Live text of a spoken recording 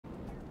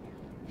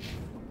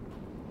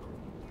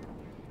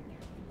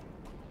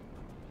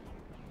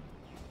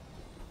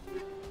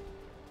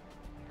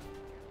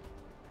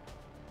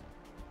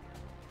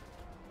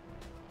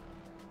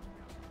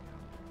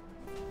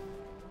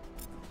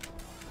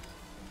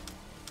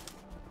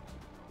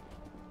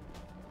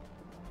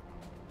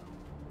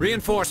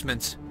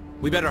Reinforcements.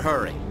 We better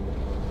hurry.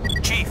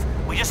 Chief,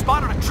 we just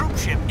spotted a troop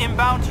ship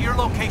inbound to your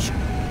location.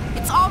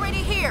 It's already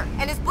here,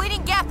 and is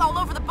bleeding gas all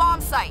over the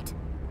bomb site.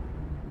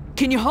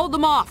 Can you hold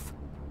them off?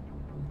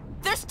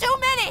 There's too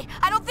many!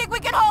 I don't think we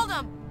can hold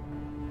them!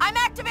 I'm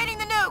activating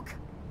the nuke!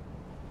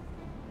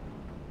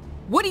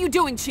 What are you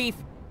doing, Chief?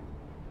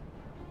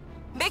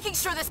 Making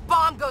sure this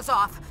bomb goes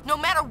off, no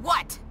matter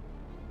what!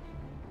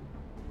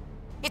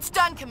 It's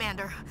done,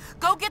 Commander.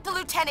 Go get the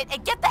lieutenant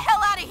and get the hell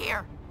out of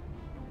here!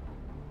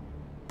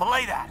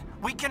 Belay that.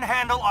 We can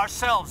handle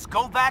ourselves.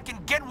 Go back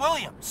and get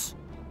Williams.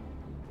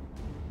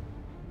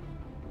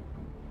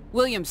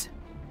 Williams,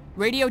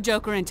 radio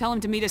Joker and tell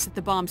him to meet us at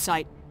the bomb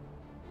site.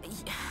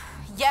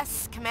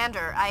 Yes,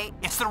 Commander,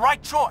 It's the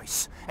right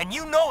choice, and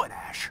you know it,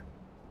 Ash.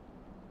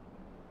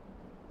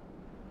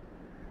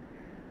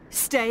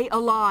 Stay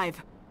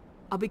alive.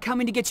 I'll be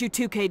coming to get you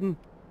too, Kaidan.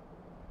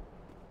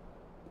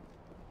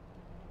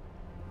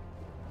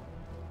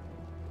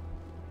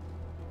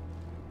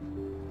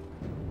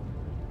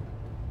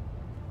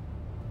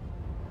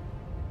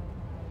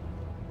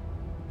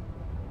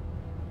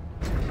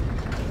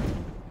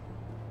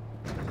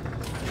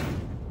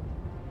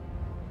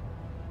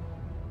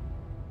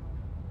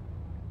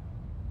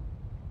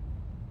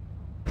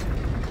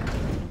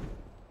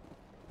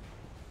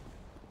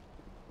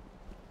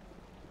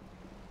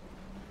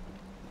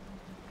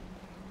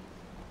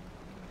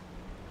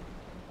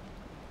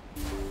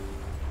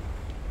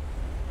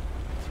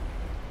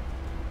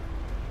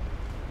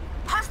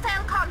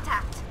 Hostile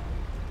contact!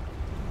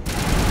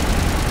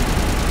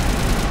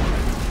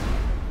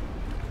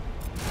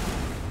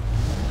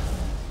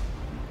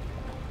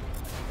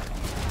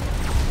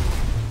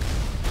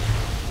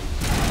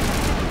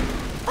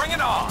 Bring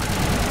it on!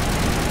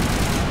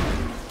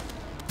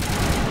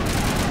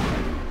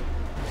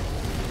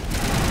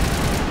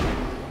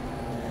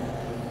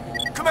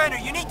 Commander,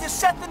 you need to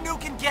set the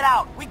nuke and get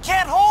out. We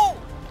can't hold!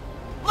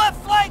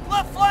 Left flank!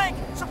 Left flank!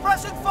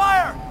 Suppressing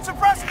fire!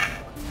 Suppressing...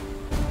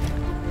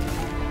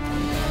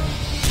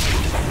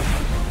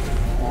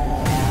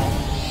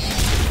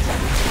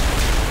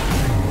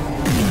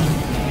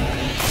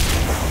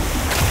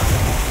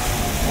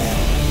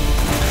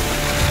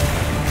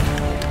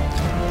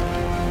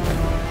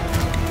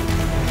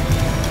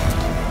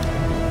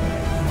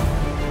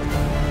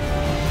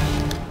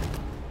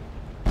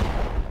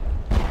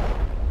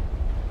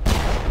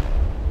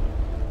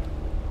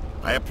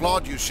 I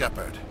applaud you,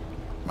 Shepard.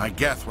 My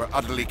Geth were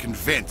utterly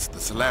convinced the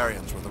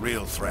Solarians were the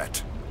real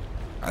threat.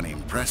 An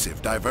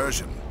impressive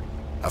diversion.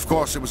 Of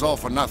course, it was all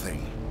for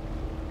nothing.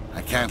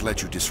 I can't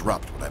let you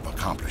disrupt what I've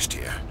accomplished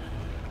here.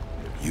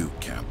 You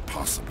can't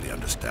possibly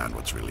understand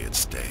what's really at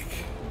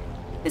stake.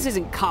 This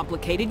isn't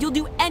complicated. You'll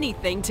do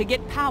anything to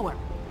get power.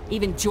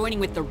 Even joining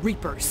with the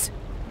Reapers.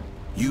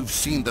 You've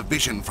seen the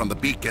vision from the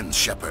beacons,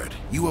 Shepard.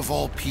 You of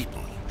all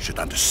people should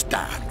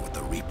understand what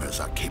the Reapers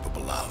are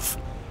capable of.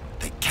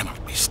 They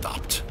cannot be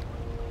stopped.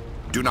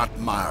 Do not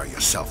mire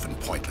yourself in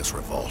pointless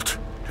revolt.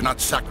 Do not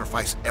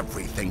sacrifice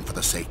everything for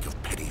the sake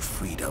of petty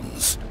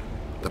freedoms.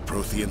 The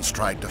Protheans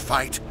tried to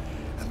fight,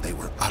 and they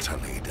were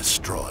utterly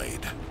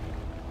destroyed.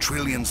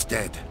 Trillions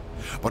dead.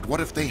 But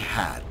what if they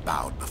had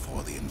bowed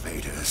before the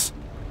invaders?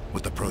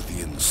 Would the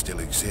Protheans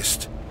still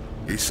exist?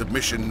 Is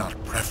submission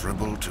not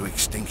preferable to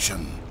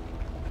extinction?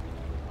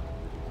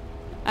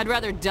 I'd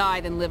rather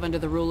die than live under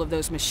the rule of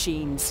those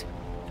machines.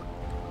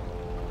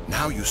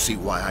 Now you see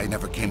why I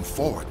never came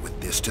forward with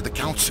this to the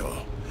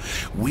Council.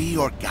 We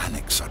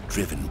organics are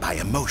driven by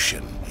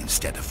emotion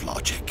instead of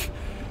logic.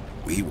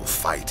 We will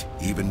fight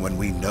even when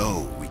we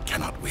know we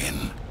cannot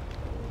win.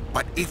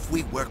 But if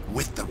we work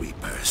with the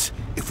Reapers,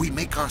 if we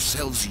make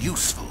ourselves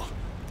useful,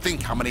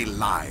 think how many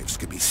lives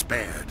could be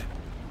spared.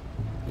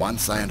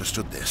 Once I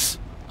understood this,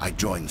 I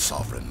joined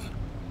Sovereign.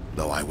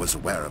 Though I was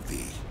aware of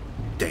the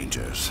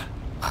dangers,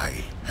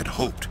 I had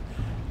hoped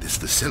this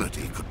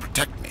facility could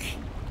protect me.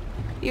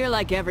 You're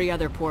like every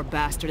other poor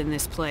bastard in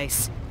this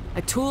place.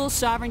 A tool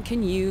Sovereign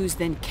can use,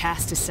 then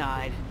cast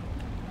aside.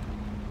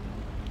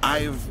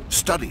 I've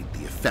studied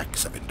the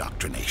effects of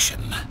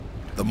indoctrination.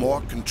 The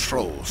more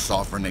control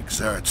Sovereign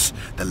exerts,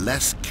 the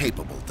less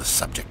capable the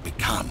subject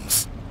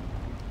becomes.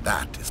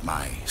 That is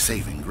my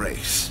saving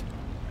grace.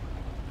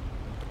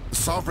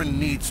 Sovereign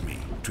needs me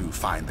to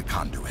find the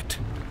conduit.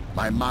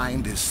 My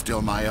mind is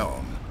still my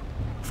own,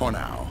 for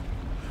now.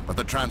 But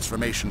the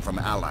transformation from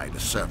ally to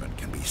servant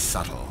can be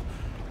subtle.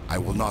 I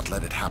will not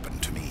let it happen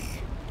to me.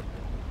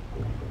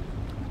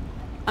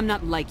 I'm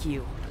not like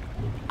you.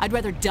 I'd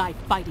rather die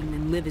fighting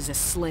than live as a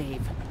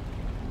slave.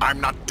 I'm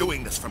not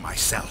doing this for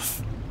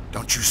myself.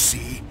 Don't you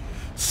see?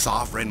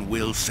 Sovereign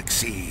will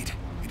succeed.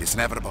 It is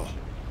inevitable.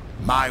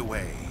 My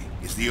way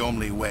is the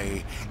only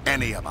way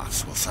any of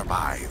us will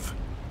survive.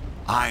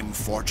 I'm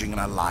forging an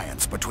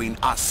alliance between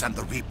us and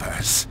the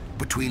Reapers,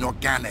 between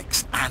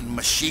organics and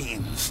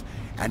machines.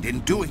 And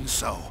in doing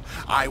so,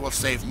 I will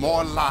save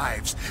more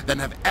lives than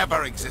have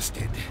ever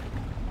existed.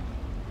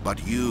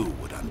 But you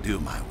would undo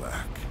my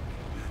work.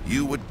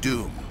 You would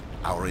doom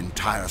our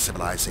entire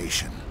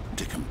civilization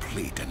to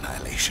complete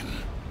annihilation.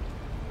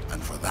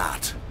 And for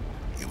that,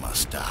 you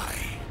must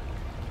die.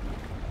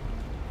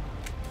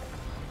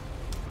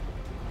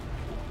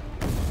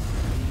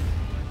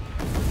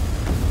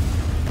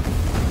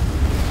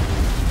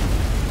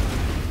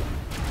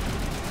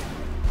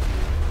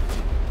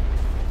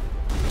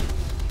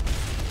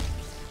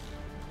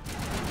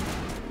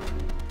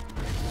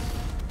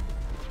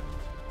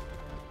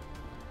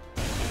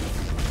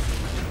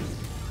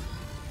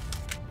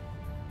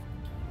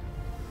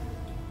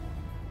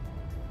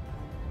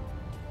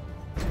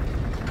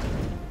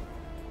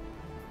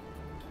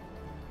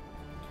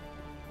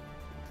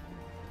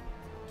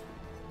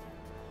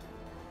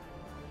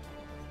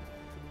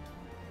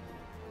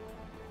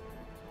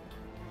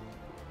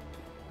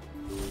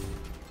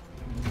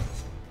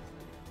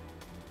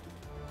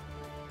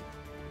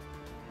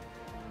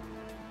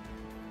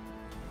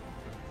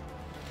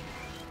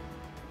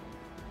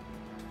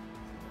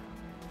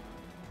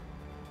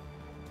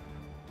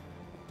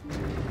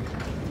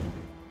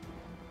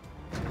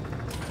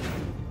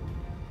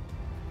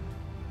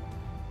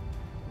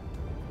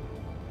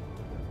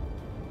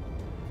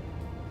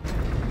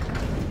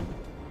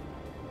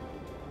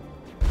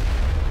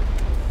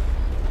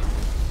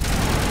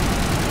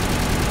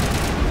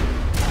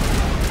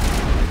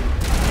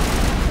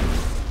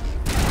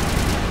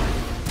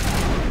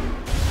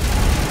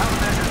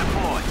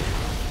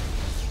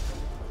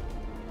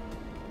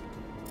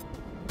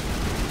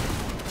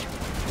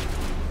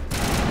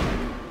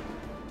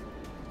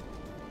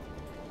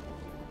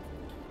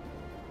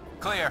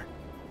 Clear.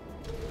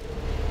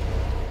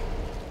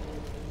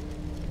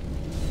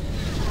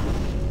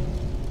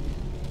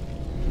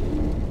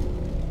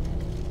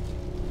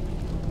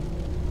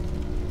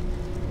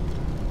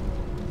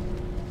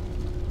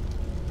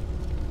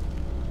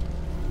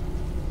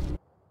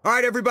 All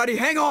right, everybody,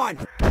 hang on!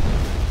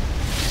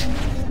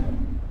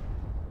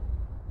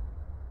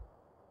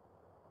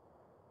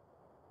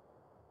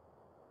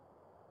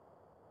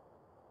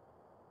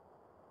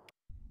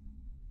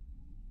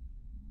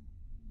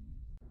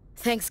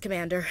 Thanks,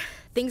 Commander.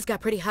 Things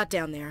got pretty hot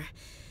down there.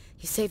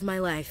 You saved my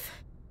life.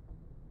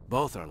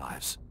 Both our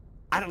lives.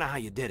 I don't know how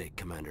you did it,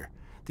 Commander.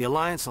 The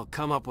Alliance will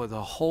come up with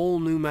a whole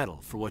new medal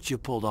for what you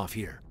pulled off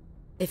here.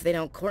 If they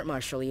don't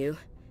court-martial you,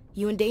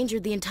 you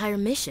endangered the entire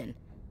mission.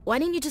 Why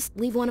didn't you just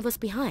leave one of us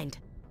behind?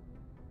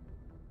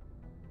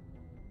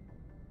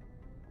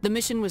 The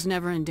mission was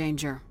never in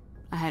danger.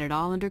 I had it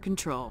all under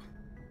control.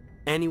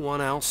 Anyone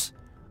else?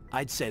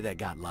 I'd say they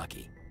got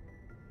lucky.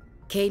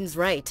 Kaidan's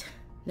right.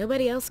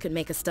 Nobody else could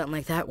make a stunt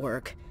like that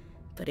work.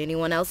 But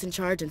anyone else in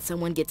charge and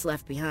someone gets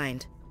left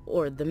behind.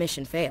 Or the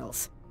mission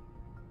fails.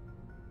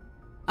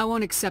 I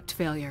won't accept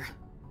failure.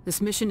 This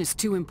mission is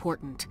too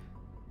important.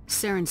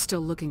 Saren's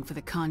still looking for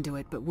the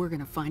conduit, but we're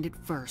gonna find it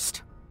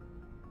first.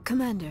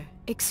 Commander,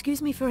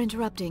 excuse me for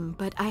interrupting,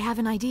 but I have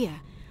an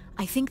idea.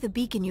 I think the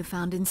beacon you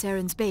found in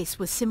Saren's base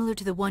was similar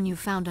to the one you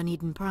found on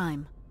Eden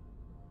Prime.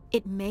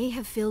 It may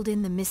have filled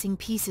in the missing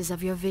pieces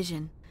of your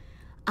vision.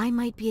 I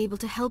might be able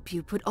to help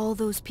you put all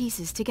those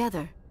pieces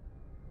together.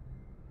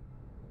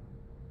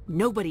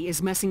 Nobody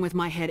is messing with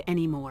my head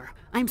anymore.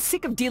 I'm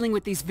sick of dealing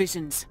with these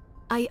visions.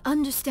 I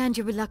understand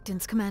your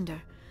reluctance,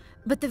 Commander.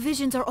 But the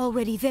visions are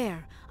already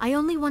there. I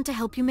only want to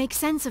help you make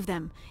sense of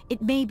them.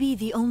 It may be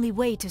the only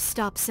way to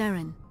stop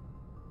Saren.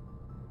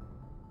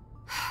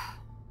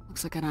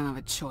 Looks like I don't have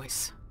a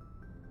choice.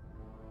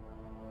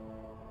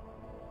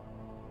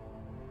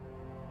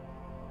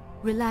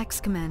 Relax,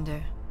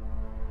 Commander.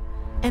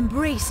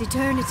 Embrace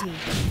eternity.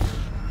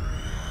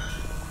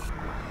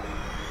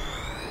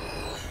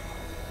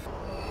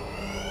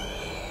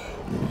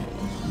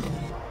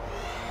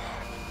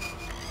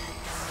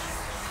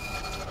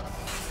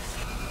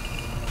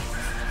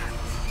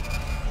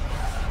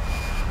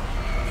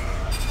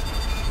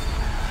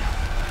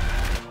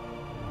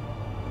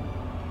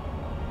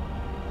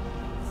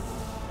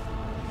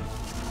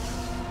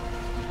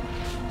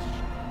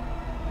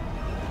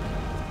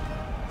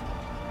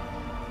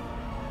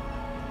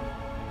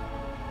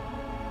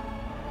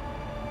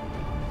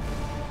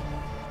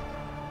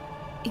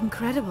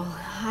 Incredible.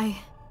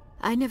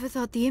 I never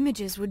thought the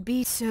images would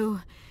be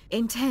so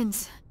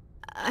intense.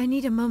 I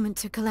need a moment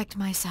to collect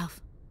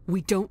myself.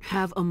 We don't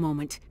have a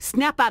moment.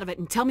 Snap out of it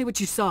and tell me what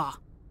you saw.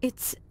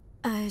 It's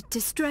a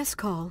distress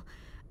call.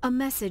 A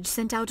message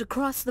sent out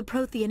across the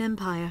Prothean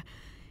Empire.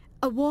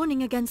 A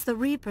warning against the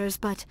Reapers,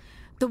 but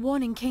the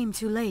warning came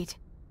too late.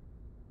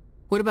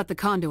 What about the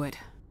conduit?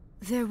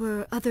 There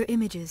were other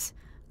images,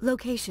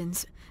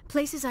 locations,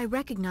 places I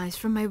recognized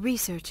from my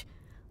research.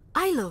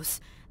 Ilos!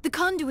 The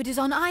conduit is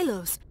on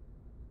Ilos!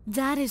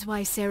 That is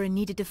why Saren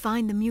needed to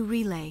find the Mu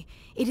Relay.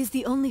 It is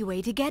the only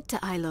way to get to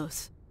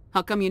Ilos.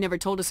 How come you never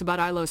told us about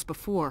Ilos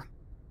before?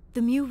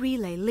 The Mu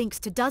Relay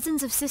links to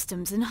dozens of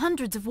systems and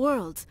hundreds of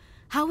worlds.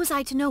 How was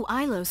I to know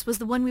Ilos was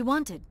the one we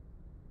wanted?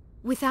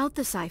 Without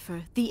the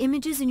cipher, the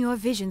images in your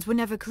visions were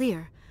never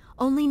clear.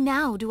 Only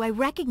now do I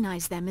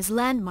recognize them as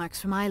landmarks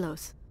from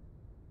Ilos.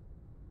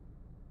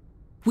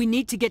 We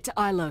need to get to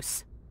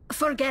Ilos.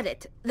 Forget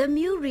it. The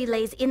Mu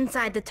Relay's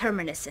inside the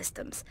Terminus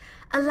systems.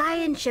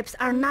 Alliance ships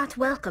are not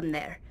welcome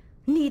there.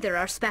 Neither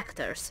are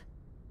Spectres.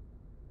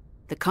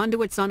 The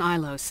conduit's on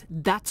Ilos.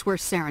 That's where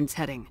Saren's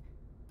heading.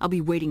 I'll be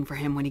waiting for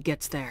him when he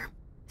gets there.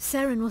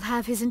 Saren will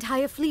have his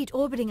entire fleet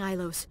orbiting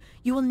Ilos.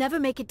 You will never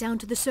make it down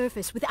to the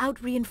surface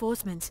without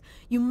reinforcements.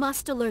 You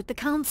must alert the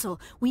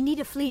Council. We need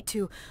a fleet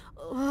to...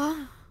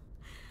 I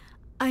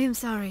am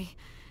sorry.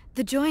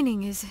 The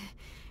joining is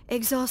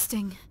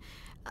exhausting.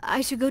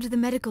 I should go to the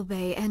medical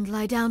bay and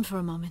lie down for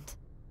a moment.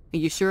 Are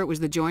you sure it was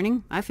the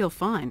joining? I feel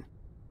fine.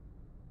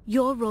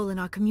 Your role in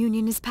our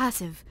communion is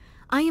passive.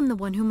 I am the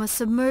one who must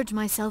submerge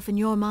myself in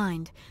your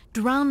mind,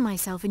 drown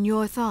myself in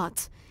your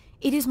thoughts.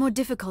 It is more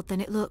difficult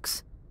than it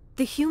looks.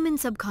 The human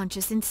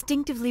subconscious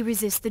instinctively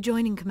resists the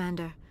joining,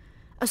 Commander.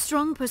 A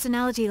strong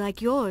personality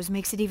like yours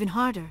makes it even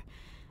harder.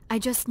 I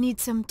just need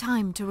some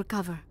time to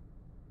recover.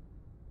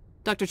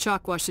 Dr.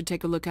 Chakwa should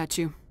take a look at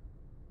you.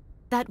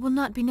 That will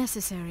not be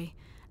necessary.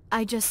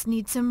 I just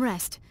need some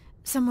rest,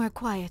 somewhere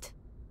quiet.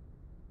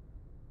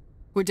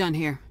 We're done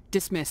here.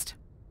 Dismissed.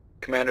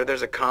 Commander,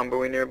 there's a comm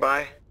buoy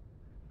nearby.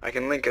 I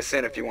can link us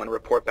in if you want to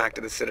report back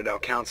to the Citadel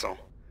Council.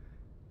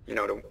 You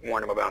know, to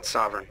warn them about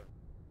Sovereign.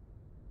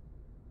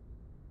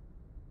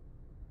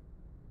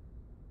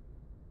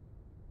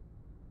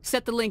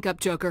 Set the link up,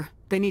 Joker.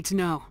 They need to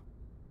know.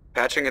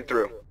 Patching it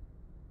through.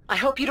 I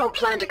hope you don't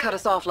plan to cut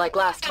us off like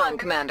last time,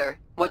 Commander.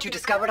 What you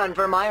discovered on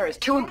Virmire is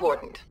too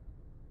important.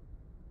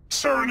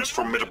 Saren is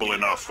formidable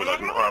enough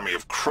without an army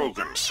of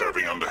Krogan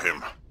serving under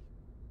him.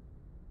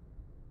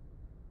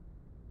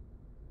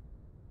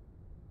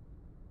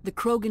 The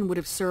Krogan would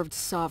have served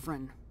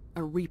Sovereign,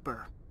 a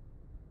Reaper.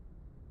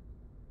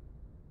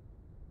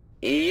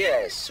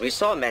 Yes, we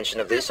saw mention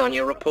of this on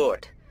your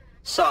report.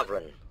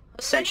 Sovereign,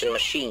 Ascension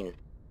machine,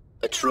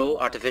 a true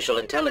artificial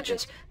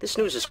intelligence. This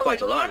news is quite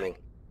alarming,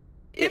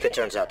 if it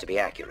turns out to be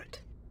accurate.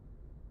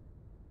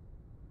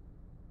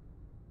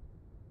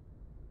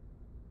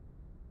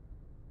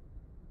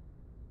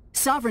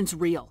 Sovereign's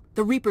real.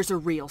 The Reapers are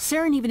real.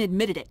 Saren even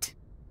admitted it.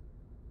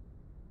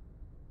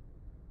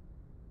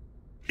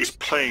 He's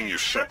playing you,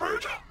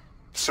 Shepard.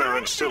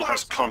 Saren still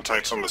has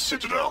contacts on the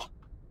Citadel.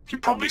 He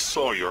probably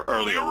saw your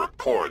earlier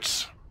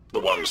reports. The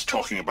ones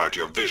talking about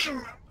your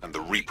vision and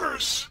the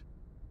Reapers.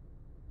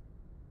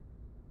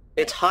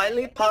 It's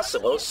highly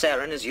possible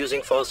Saren is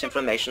using false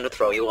information to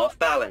throw you off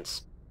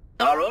balance.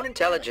 Our own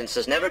intelligence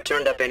has never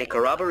turned up any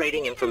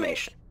corroborating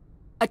information.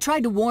 I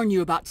tried to warn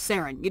you about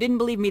Saren. You didn't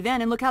believe me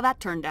then, and look how that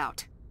turned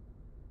out.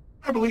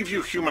 I believe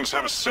you humans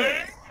have a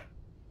saying.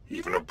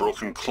 Even a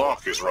broken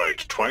clock is right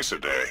twice a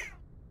day.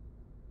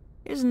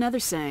 Here's another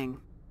saying.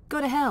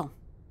 Go to hell.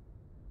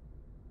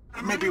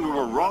 Maybe we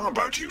were wrong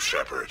about you,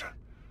 Shepard.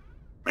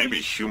 Maybe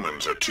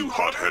humans are too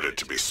hot-headed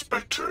to be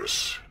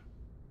specters.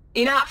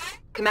 Enough!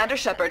 Commander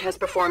Shepard has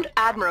performed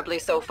admirably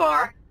so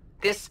far.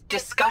 This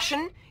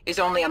discussion is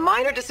only a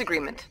minor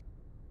disagreement.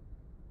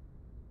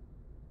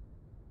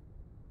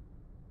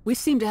 We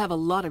seem to have a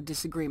lot of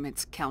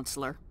disagreements,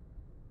 Counselor.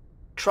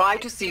 Try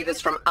to see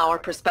this from our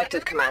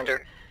perspective,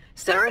 Commander.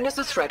 Saren is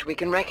a threat we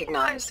can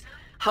recognize.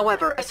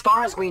 However, as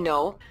far as we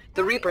know,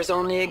 the Reapers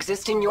only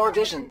exist in your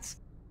visions.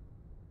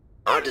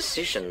 Our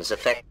decisions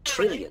affect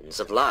trillions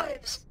of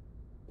lives.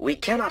 We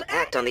cannot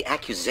act on the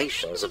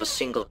accusations of a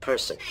single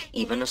person,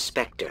 even a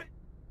Spectre.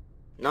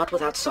 Not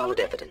without solid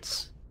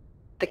evidence.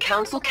 The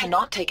Council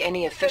cannot take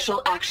any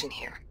official action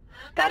here.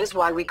 That is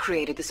why we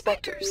created the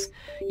Spectres.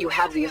 You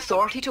have the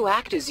authority to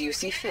act as you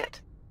see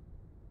fit.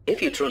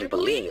 If you truly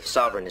believe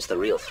Sovereign is the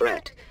real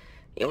threat,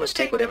 you must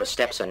take whatever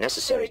steps are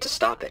necessary to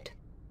stop it.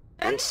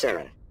 And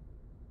Saren.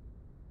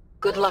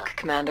 Good luck,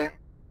 Commander.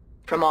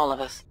 From all of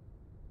us.